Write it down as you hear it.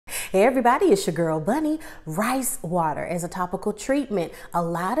Hey everybody, it's your girl Bunny. Rice water as a topical treatment. A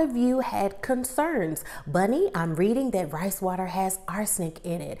lot of you had concerns. Bunny, I'm reading that rice water has arsenic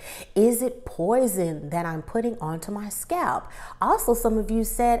in it. Is it poison that I'm putting onto my scalp? Also, some of you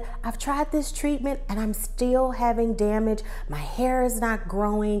said, I've tried this treatment and I'm still having damage. My hair is not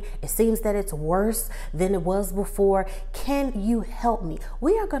growing. It seems that it's worse than it was before. Can you help me?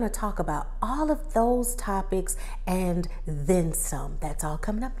 We are going to talk about all of those topics and then some. That's all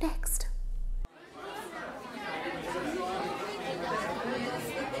coming up next.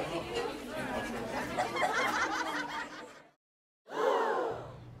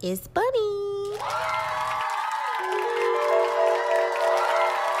 It's Bunny.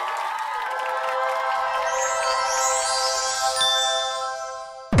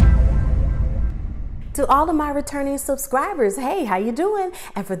 To all of my returning subscribers, hey, how you doing?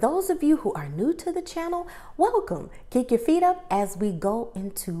 And for those of you who are new to the channel, welcome. Kick your feet up as we go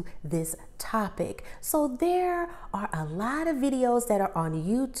into this topic. So there are a lot of videos that are on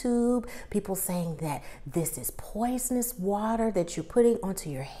YouTube, people saying that this is poisonous water that you're putting onto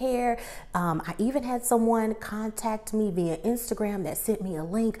your hair. I even had someone contact me via Instagram that sent me a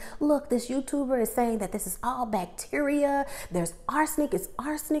link. Look, this YouTuber is saying that this is all bacteria. There's arsenic, it's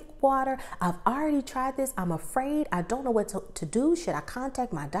arsenic water. I've already tried this. I'm afraid. I don't know what to do. Should I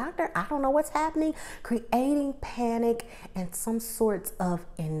contact my doctor? I don't know what's happening. Creating panic and some sorts of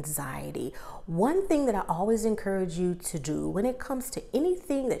anxiety. One thing that I always encourage you to do when it comes to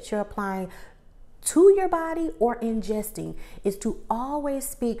anything that you're applying to your body or ingesting is to always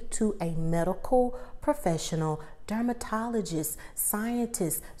speak to a medical professional, dermatologists,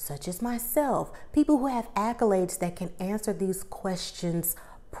 scientists such as myself, people who have accolades that can answer these questions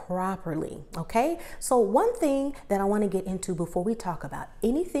properly. Okay, so one thing that I want to get into before we talk about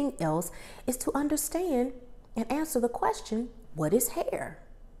anything else is to understand and answer the question, what is hair?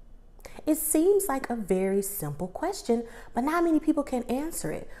 It seems like a very simple question, but not many people can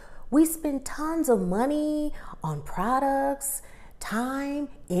answer it. We spend tons of money on products, time,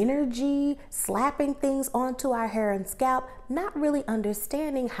 energy, slapping things onto our hair and scalp, not really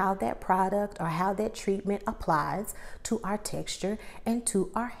understanding how that product or how that treatment applies to our texture and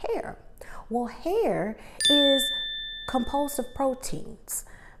to our hair. Well, hair is composed of proteins,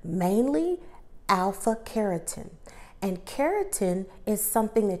 mainly alpha keratin. And keratin is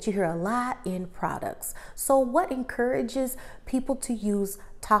something that you hear a lot in products. So what encourages people to use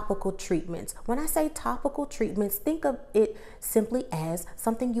topical treatments? When I say topical treatments, think of it simply as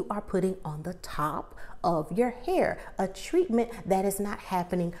something you are putting on the top of your hair, a treatment that is not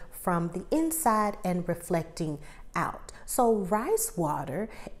happening from the inside and reflecting out. So rice water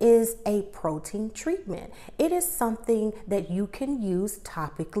is a protein treatment. It is something that you can use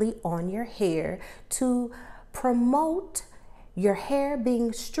topically on your hair to promote your hair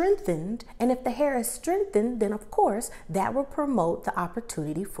being strengthened, and if the hair is strengthened, then of course that will promote the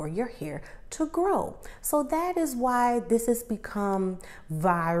opportunity for your hair to grow. So that is why this has become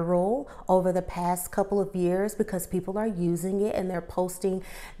viral over the past couple of years, because people are using it and they're posting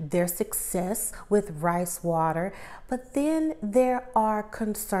their success with rice water. But then there are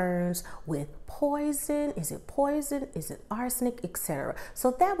concerns with poison. Is it poison? Is it arsenic, etc.?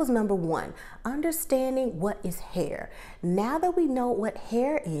 So that was number one, understanding what is hair. Now that we know what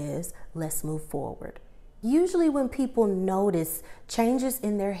hair is, let's move forward. Usually when people notice changes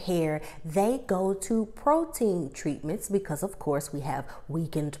in their hair, they go to protein treatments because of course we have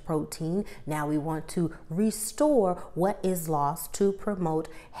weakened protein. Now we want to restore what is lost to promote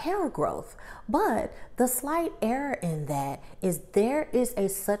hair growth. But the slight error in that is there is a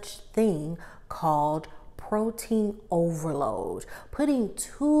such thing called protein overload, putting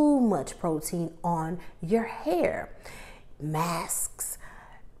too much protein on your hair. Masks,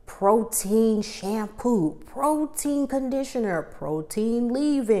 protein shampoo, protein conditioner, protein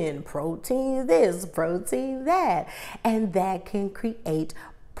leave-in, protein this, protein that, and that can create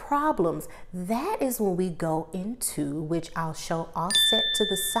problems. That is when we go into, which I'll show offset to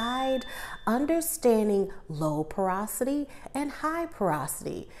the side, understanding low porosity and high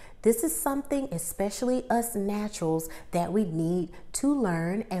porosity. This is something, especially us naturals, that we need to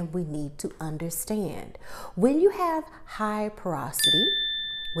learn and we need to understand. When you have high porosity,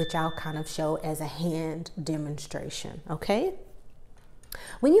 which I'll kind of show as a hand demonstration, okay?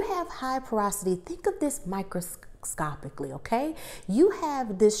 When you have high porosity, think of this microscopically, okay? You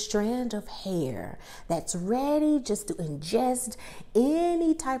have this strand of hair that's ready just to ingest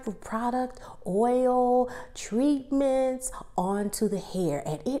any type of product, oil, treatments onto the hair,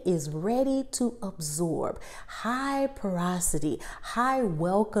 and it is ready to absorb. High porosity, high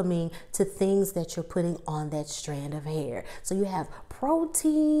welcoming to things that you're putting on that strand of hair. So you have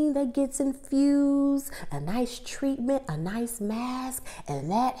protein that gets infused, a nice treatment, a nice mask,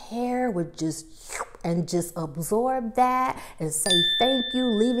 and that hair would just absorb that and say thank you,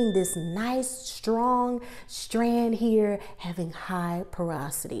 leaving this nice strong strand here having high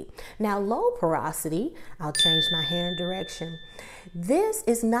porosity. Now low porosity, I'll change my hand direction. This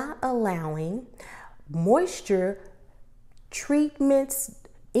is not allowing moisture, treatments,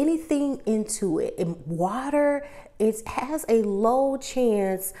 anything into it. In water, it has a low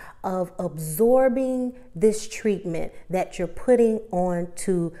chance of absorbing this treatment that you're putting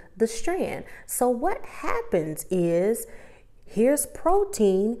onto the strand. So what happens is, here's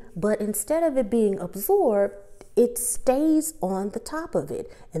protein, but instead of it being absorbed, it stays on the top of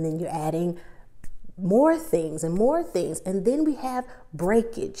it. And then you're adding more things and more things. And then we have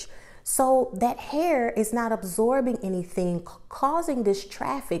breakage. So that hair is not absorbing anything, causing this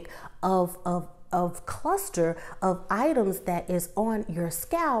traffic of cluster of items that is on your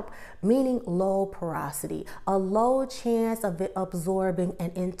scalp, meaning low porosity, a low chance of it absorbing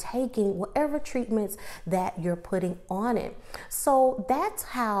and intaking whatever treatments that you're putting on it. So that's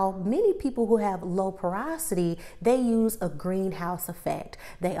how many people who have low porosity, they use a greenhouse effect.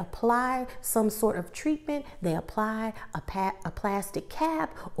 They apply some sort of treatment, they apply a plastic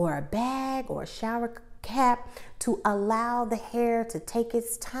cap or a bag or a shower cap to allow the hair to take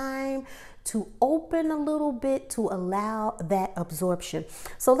its time to open a little bit to allow that absorption.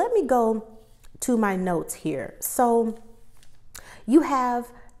 So let me go to my notes here. So you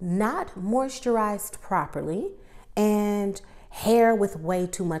have not moisturized properly and hair with way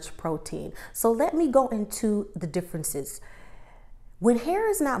too much protein. So let me go into the differences. When hair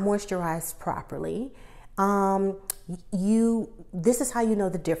is not moisturized properly, this is how you know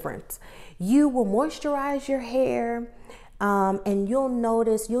the difference. You will moisturize your hair, and you'll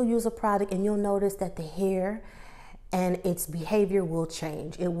use a product and you'll notice that the hair and its behavior will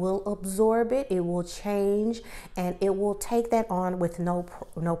change. It will absorb it, it will change, and it will take that on with no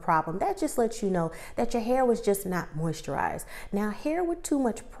problem. That just lets you know that your hair was just not moisturized. Now, hair with too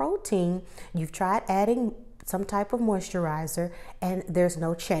much protein, you've tried adding some type of moisturizer and there's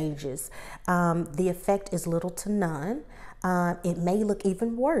no changes. The effect is little to none. It may look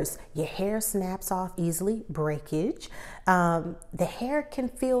even worse. Your hair snaps off easily, breakage. The hair can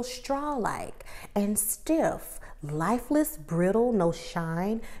feel straw-like and stiff, lifeless, brittle, no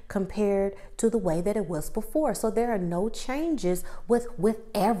shine compared to the way that it was before. So there are no changes with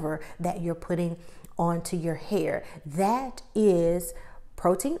whatever that you're putting onto your hair. That is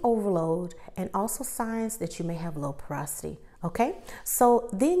protein overload and also signs that you may have low porosity. Okay, so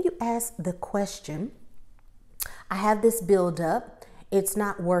then you ask the question, I have this buildup, it's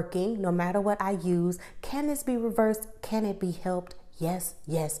not working no matter what I use. Can this be reversed? Can it be helped? Yes,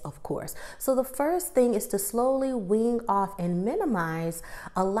 yes, of course. So the first thing is to slowly wean off and minimize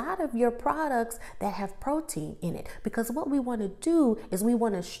a lot of your products that have protein in it. Because what we want to do is we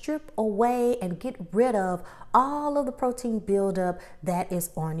want to strip away and get rid of all of the protein buildup that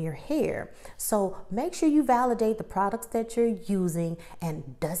is on your hair. So make sure you validate the products that you're using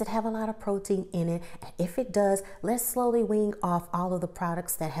and does it have a lot of protein in it? And if it does, let's slowly wean off all of the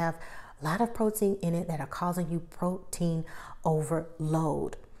products that have a lot of protein in it that are causing you protein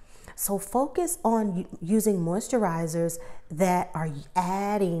overload. So focus on using moisturizers that are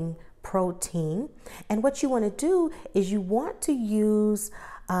adding protein. And what you want to do is you want to use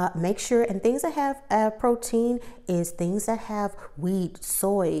make sure, and things that have protein is things that have wheat,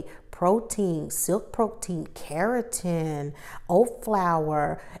 soy, protein, silk protein, keratin, oat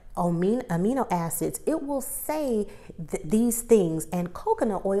flour, amino acids. It will say these things, and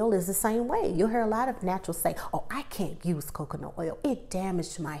coconut oil is the same way. You'll hear a lot of naturals say, oh, I can't use coconut oil, it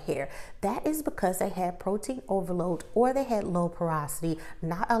damaged my hair. That is because they had protein overload or they had low porosity,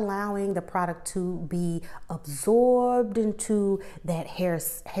 not allowing the product to be absorbed into that hair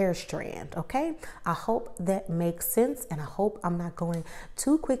strand. Okay, I hope that makes sense, and I hope I'm not going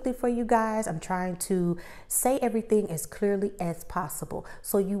too quickly for you guys. I'm trying to say everything as clearly as possible.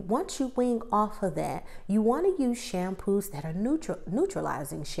 So once you wean off of that, you want to use shampoos that are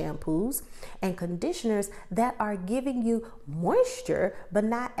neutralizing shampoos and conditioners that are giving you moisture but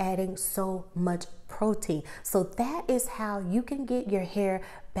not adding so much protein. So that is how you can get your hair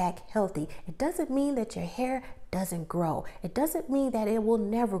back healthy. It doesn't mean that your hair doesn't grow. It doesn't mean that it will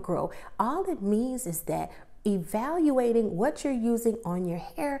never grow. All it means is that evaluating what you're using on your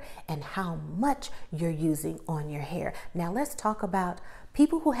hair and how much you're using on your hair. Now let's talk about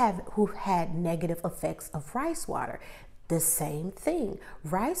people who've had negative effects of rice water. The same thing.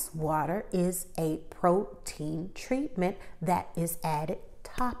 Rice water is a protein treatment that is added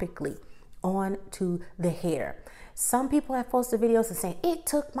topically onto the hair. Some people have posted videos and saying, it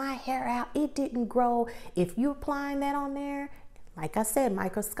took my hair out, it didn't grow. If you're applying that on there, like I said,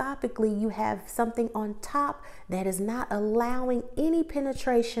 microscopically, you have something on top that is not allowing any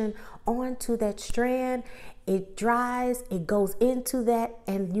penetration onto that strand. It dries, it goes into that,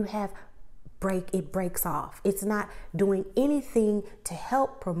 and you have it breaks off. It's not doing anything to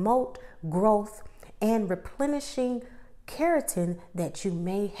help promote growth and replenishing keratin that you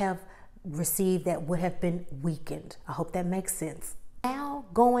may have received that would have been weakened. I hope that makes sense. Now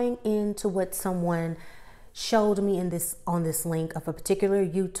going into what someone showed me on this link of a particular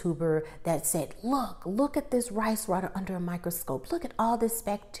YouTuber that said, look at this rice water under a microscope. Look at all this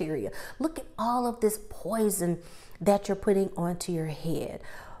bacteria. Look at all of this poison that you're putting onto your head.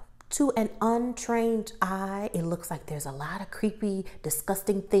 To an untrained eye, it looks like there's a lot of creepy,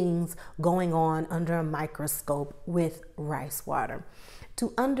 disgusting things going on under a microscope with rice water.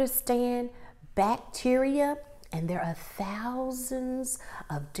 To understand bacteria, and there are thousands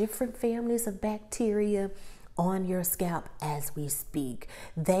of different families of bacteria on your scalp as we speak.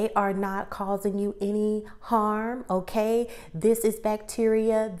 They are not causing you any harm, okay? This is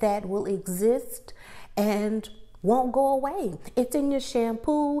bacteria that will exist and won't go away. It's in your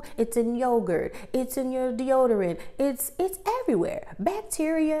shampoo, it's in yogurt, it's in your deodorant, it's everywhere.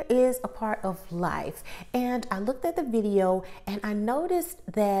 Bacteria is a part of life. And I looked at the video and I noticed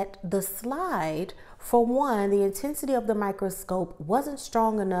that the slide, for one, the intensity of the microscope wasn't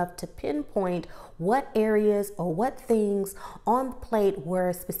strong enough to pinpoint what areas or what things on the plate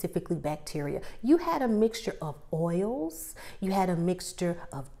were specifically bacteria. You had a mixture of oils, you had a mixture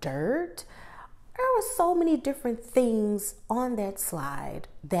of dirt. There were so many different things on that slide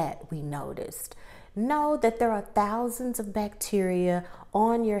that we noticed. Know that there are thousands of bacteria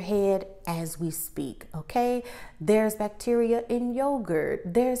on your head as we speak, okay? There's bacteria in yogurt.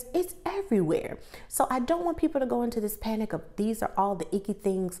 It's everywhere. So I don't want people to go into this panic of these are all the icky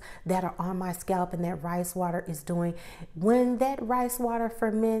things that are on my scalp and that rice water is doing. When that rice water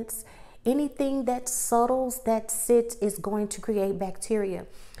ferments, anything that settles, that sits, is going to create bacteria.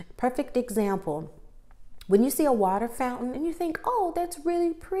 Perfect example. When you see a water fountain and you think, oh, that's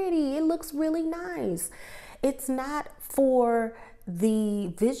really pretty, it looks really nice. It's not for the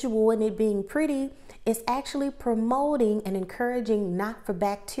visual and it being pretty. It's actually promoting and encouraging not for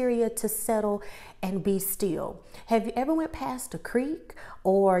bacteria to settle and be still. Have you ever went past a creek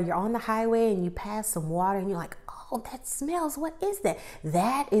or you're on the highway and you pass some water and you're like, oh, that smells, what is that?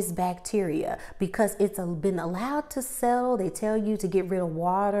 That is bacteria because it's been allowed to settle. They tell you to get rid of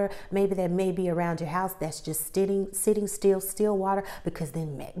water, maybe that may be around your house that's just sitting still water, because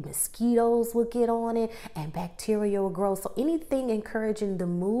then mosquitoes will get on it and bacteria will grow. So anything encouraging the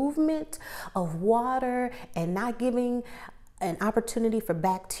movement of water and not giving an opportunity for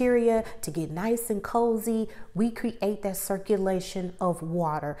bacteria to get nice and cozy, we create that circulation of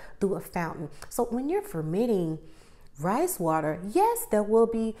water through a fountain. So when you're fermenting rice water, yes, there will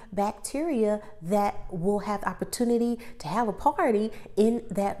be bacteria that will have opportunity to have a party in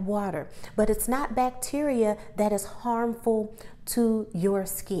that water, but it's not bacteria that is harmful to your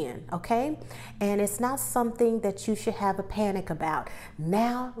skin, okay? And it's not something that you should have a panic about.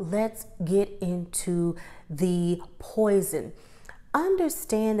 Now let's get into the poison.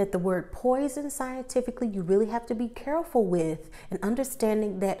 Understand that the word poison, scientifically, you really have to be careful with and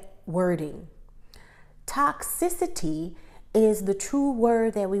understanding that wording. Toxicity is the true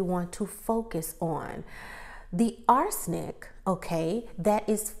word that we want to focus on. The arsenic, okay, that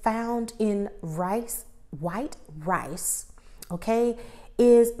is found in white rice, okay,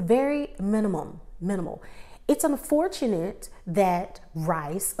 is very minimal. It's unfortunate that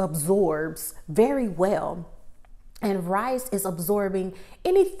rice absorbs very well, and rice is absorbing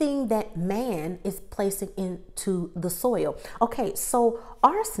anything that man is placing into the soil. Okay, so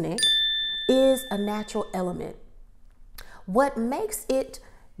arsenic is a natural element. What makes it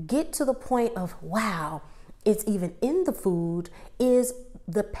get to the point of, wow, it's even in the food, is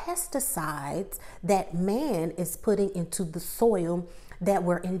the pesticides that man is putting into the soil that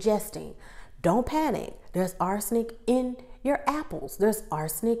we're ingesting. Don't panic. There's arsenic in your apples. There's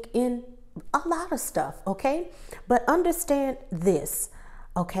arsenic in a lot of stuff, okay? But understand this,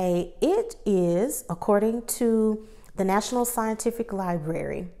 okay? It is, according to the National Scientific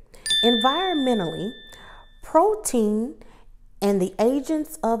Library, environmentally, protein And the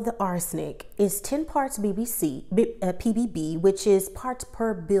agents of the arsenic is 10 parts PBB, which is parts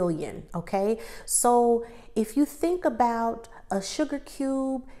per billion, okay? So if you think about a sugar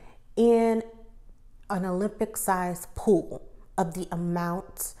cube in an Olympic-sized pool of the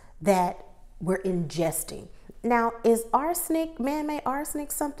amount that we're ingesting. Now, is arsenic, man-made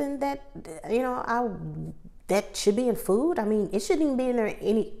arsenic, something that, that should be in food? I mean, it shouldn't even be in there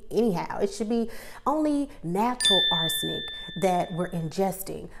anyhow. It should be only natural arsenic that we're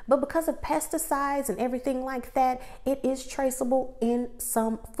ingesting. But because of pesticides and everything like that, it is traceable in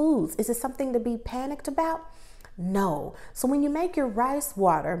some foods. Is it something to be panicked about? No. So when you make your rice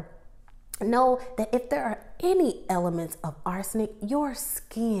water, know that if there are any elements of arsenic, your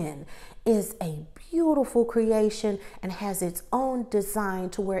skin is a beautiful creation and has its own design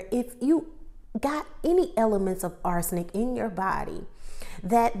to where if you got any elements of arsenic in your body,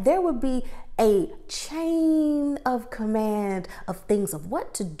 that there would be a chain of command of things of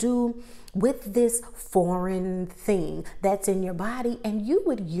what to do with this foreign thing that's in your body, and you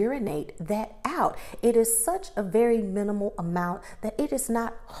would urinate that out. It is such a very minimal amount that it is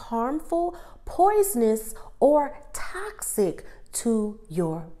not harmful, poisonous, or toxic to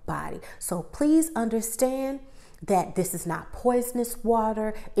your body. So please understand that this is not poisonous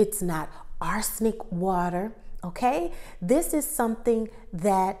water. It's not arsenic water. Okay, this is something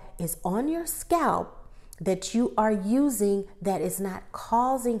that is on your scalp that you are using that is not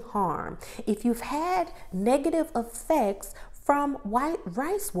causing harm. If you've had negative effects from white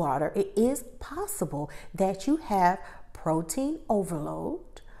rice water, it is possible that you have protein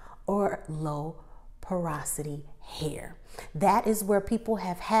overload or low porosity hair. That is where people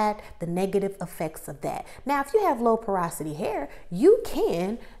have had the negative effects of that. Now, if you have low porosity hair, you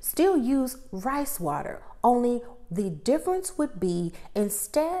can still use rice water. Only the difference would be,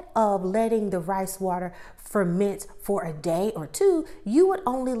 instead of letting the rice water ferment for a day or two, you would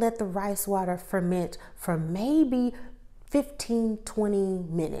only let the rice water ferment for maybe 15-20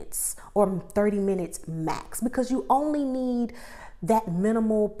 minutes or 30 minutes max, because you only need that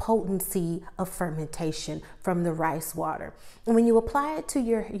minimal potency of fermentation from the rice water. And when you apply it to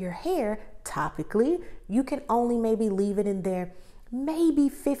your hair topically, you can only maybe leave it in there maybe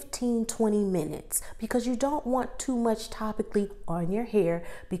 15-20 minutes, because you don't want too much topically on your hair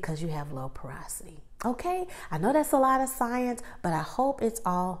because you have low porosity. Okay, I know that's a lot of science, but I hope it's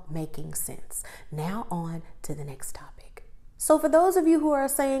all making sense. Now on to the next topic. So for those of you who are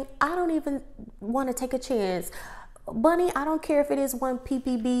saying, I don't even want to take a chance, Bunny, I don't care if it is 1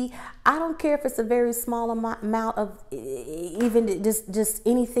 ppb. I don't care if it's a very small amount of even just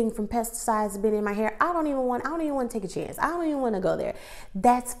anything from pesticides been in my hair. I don't even want to take a chance. I don't even want to go there.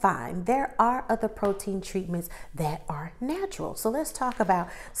 That's fine. There are other protein treatments that are natural. So let's talk about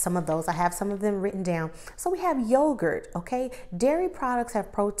some of those. I have some of them written down. So we have yogurt, okay? Dairy products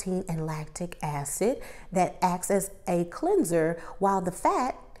have protein and lactic acid that acts as a cleanser, while the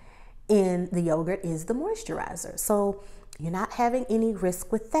fat in the yogurt is the moisturizer. So you're not having any risk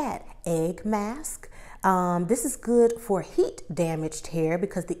with that. Egg mask. This is good for heat damaged hair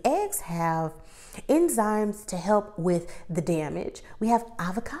because the eggs have enzymes to help with the damage. We have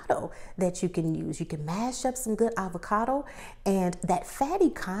avocado that you can use. You can mash up some good avocado, and that fatty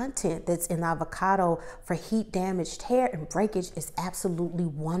content that's in avocado for heat damaged hair and breakage is absolutely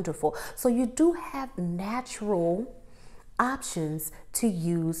wonderful. So you do have natural options to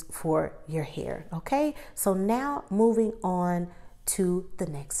use for your hair. Okay, so now moving on to the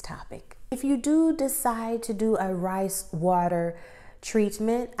next topic. If you do decide to do a rice water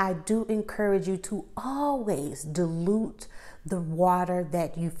treatment, I do encourage you to always dilute the water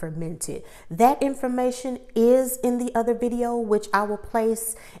that you fermented. That information is in the other video, which I will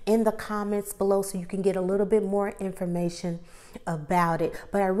place in the comments below so you can get a little bit more information about it.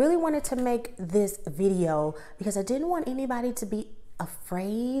 But I really wanted to make this video because I didn't want anybody to be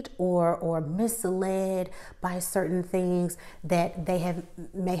afraid or misled by certain things that they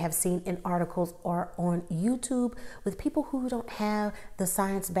may have seen in articles or on YouTube with people who don't have the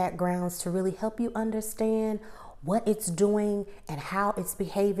science backgrounds to really help you understand what it's doing and how it's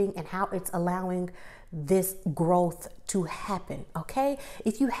behaving and how it's allowing this growth to happen. Okay,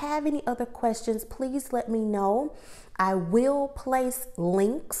 if you have any other questions, please let me know. I will place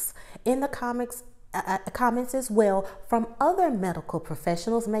links in the comments as well from other medical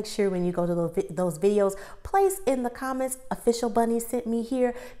professionals. Make sure when you go to those videos, place in the comments, Official Bunny sent me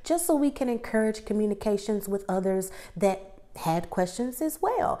here, just so we can encourage communications with others that had questions as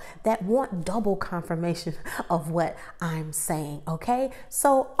well, that want double confirmation of what I'm saying. Okay,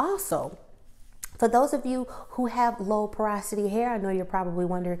 so also For those of you who have low porosity hair, I know you're probably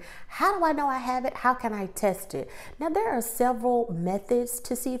wondering, how do I know I have it? How can I test it? Now, there are several methods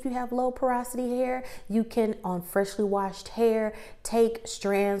to see if you have low porosity hair. You can, on freshly washed hair, take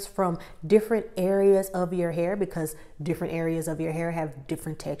strands from different areas of your hair, because different areas of your hair have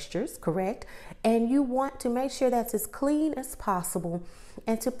different textures, correct? And you want to make sure that's as clean as possible,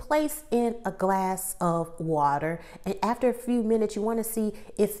 and to place in a glass of water. And after a few minutes, you want to see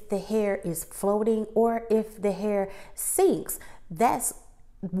if the hair is floating or if the hair sinks. That's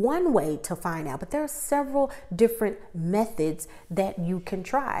one way to find out, but there are several different methods that you can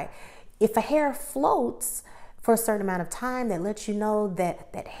try. If a hair floats for a certain amount of time, that lets you know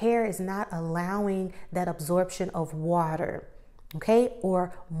that that hair is not allowing that absorption of water, okay,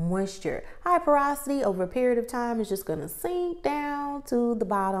 or moisture. High porosity over a period of time is just going to sink down to the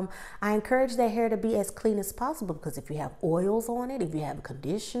bottom. I encourage that hair to be as clean as possible, because if you have oils on it, if you have a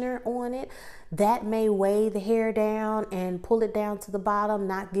conditioner on it, that may weigh the hair down and pull it down to the bottom,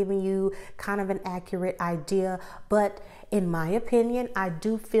 not giving you kind of an accurate idea. But in my opinion, I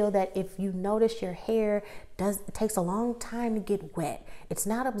do feel that if you notice your hair it takes a long time to get wet, it's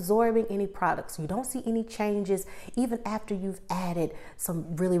not absorbing any products, you don't see any changes even after you've added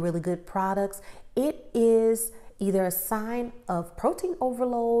some really, really good products, it is either a sign of protein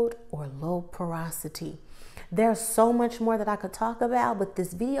overload or low porosity. There's so much more that I could talk about, but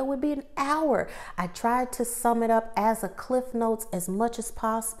this video would be an hour. I tried to sum it up as a cliff notes as much as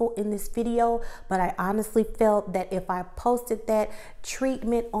possible in this video, but I honestly felt that if I posted that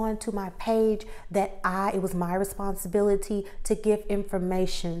treatment onto my page, that it was my responsibility to give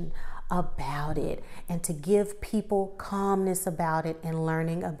information about it and to give people calmness about it and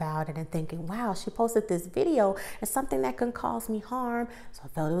learning about it and thinking, wow, she posted this video as something that can cause me harm. So I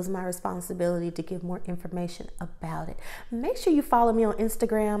felt it was my responsibility to give more information about it. Make sure you follow me on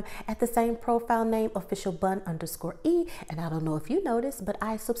Instagram at the same profile name, officialbunne_e. And I don't know if you noticed, but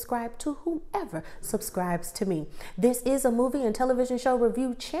I subscribe to whomever subscribes to me. This is a movie and television show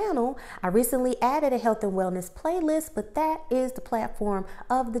review channel. I recently added a health and wellness playlist, but that is the platform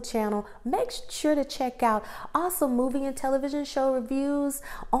of the channel. Make sure to check out awesome movie and television show reviews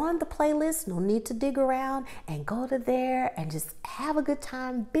on the playlist. No need to dig around, and go to there and just have a good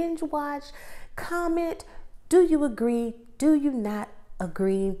time, binge watch, comment. Do you agree? Do you not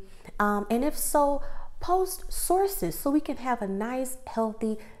agree? And if so, post sources so we can have a nice,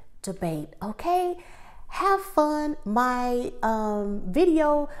 healthy debate, okay? Have fun. My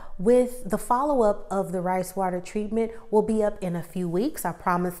video with the follow-up of the rice water treatment will be up in a few weeks. I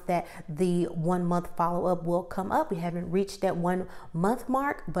promise that the 1 month follow-up will come up. We haven't reached that 1 month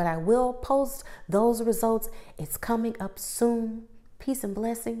mark, but I will post those results. It's coming up soon. Peace and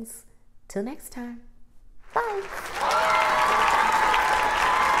blessings. Till next time. Bye.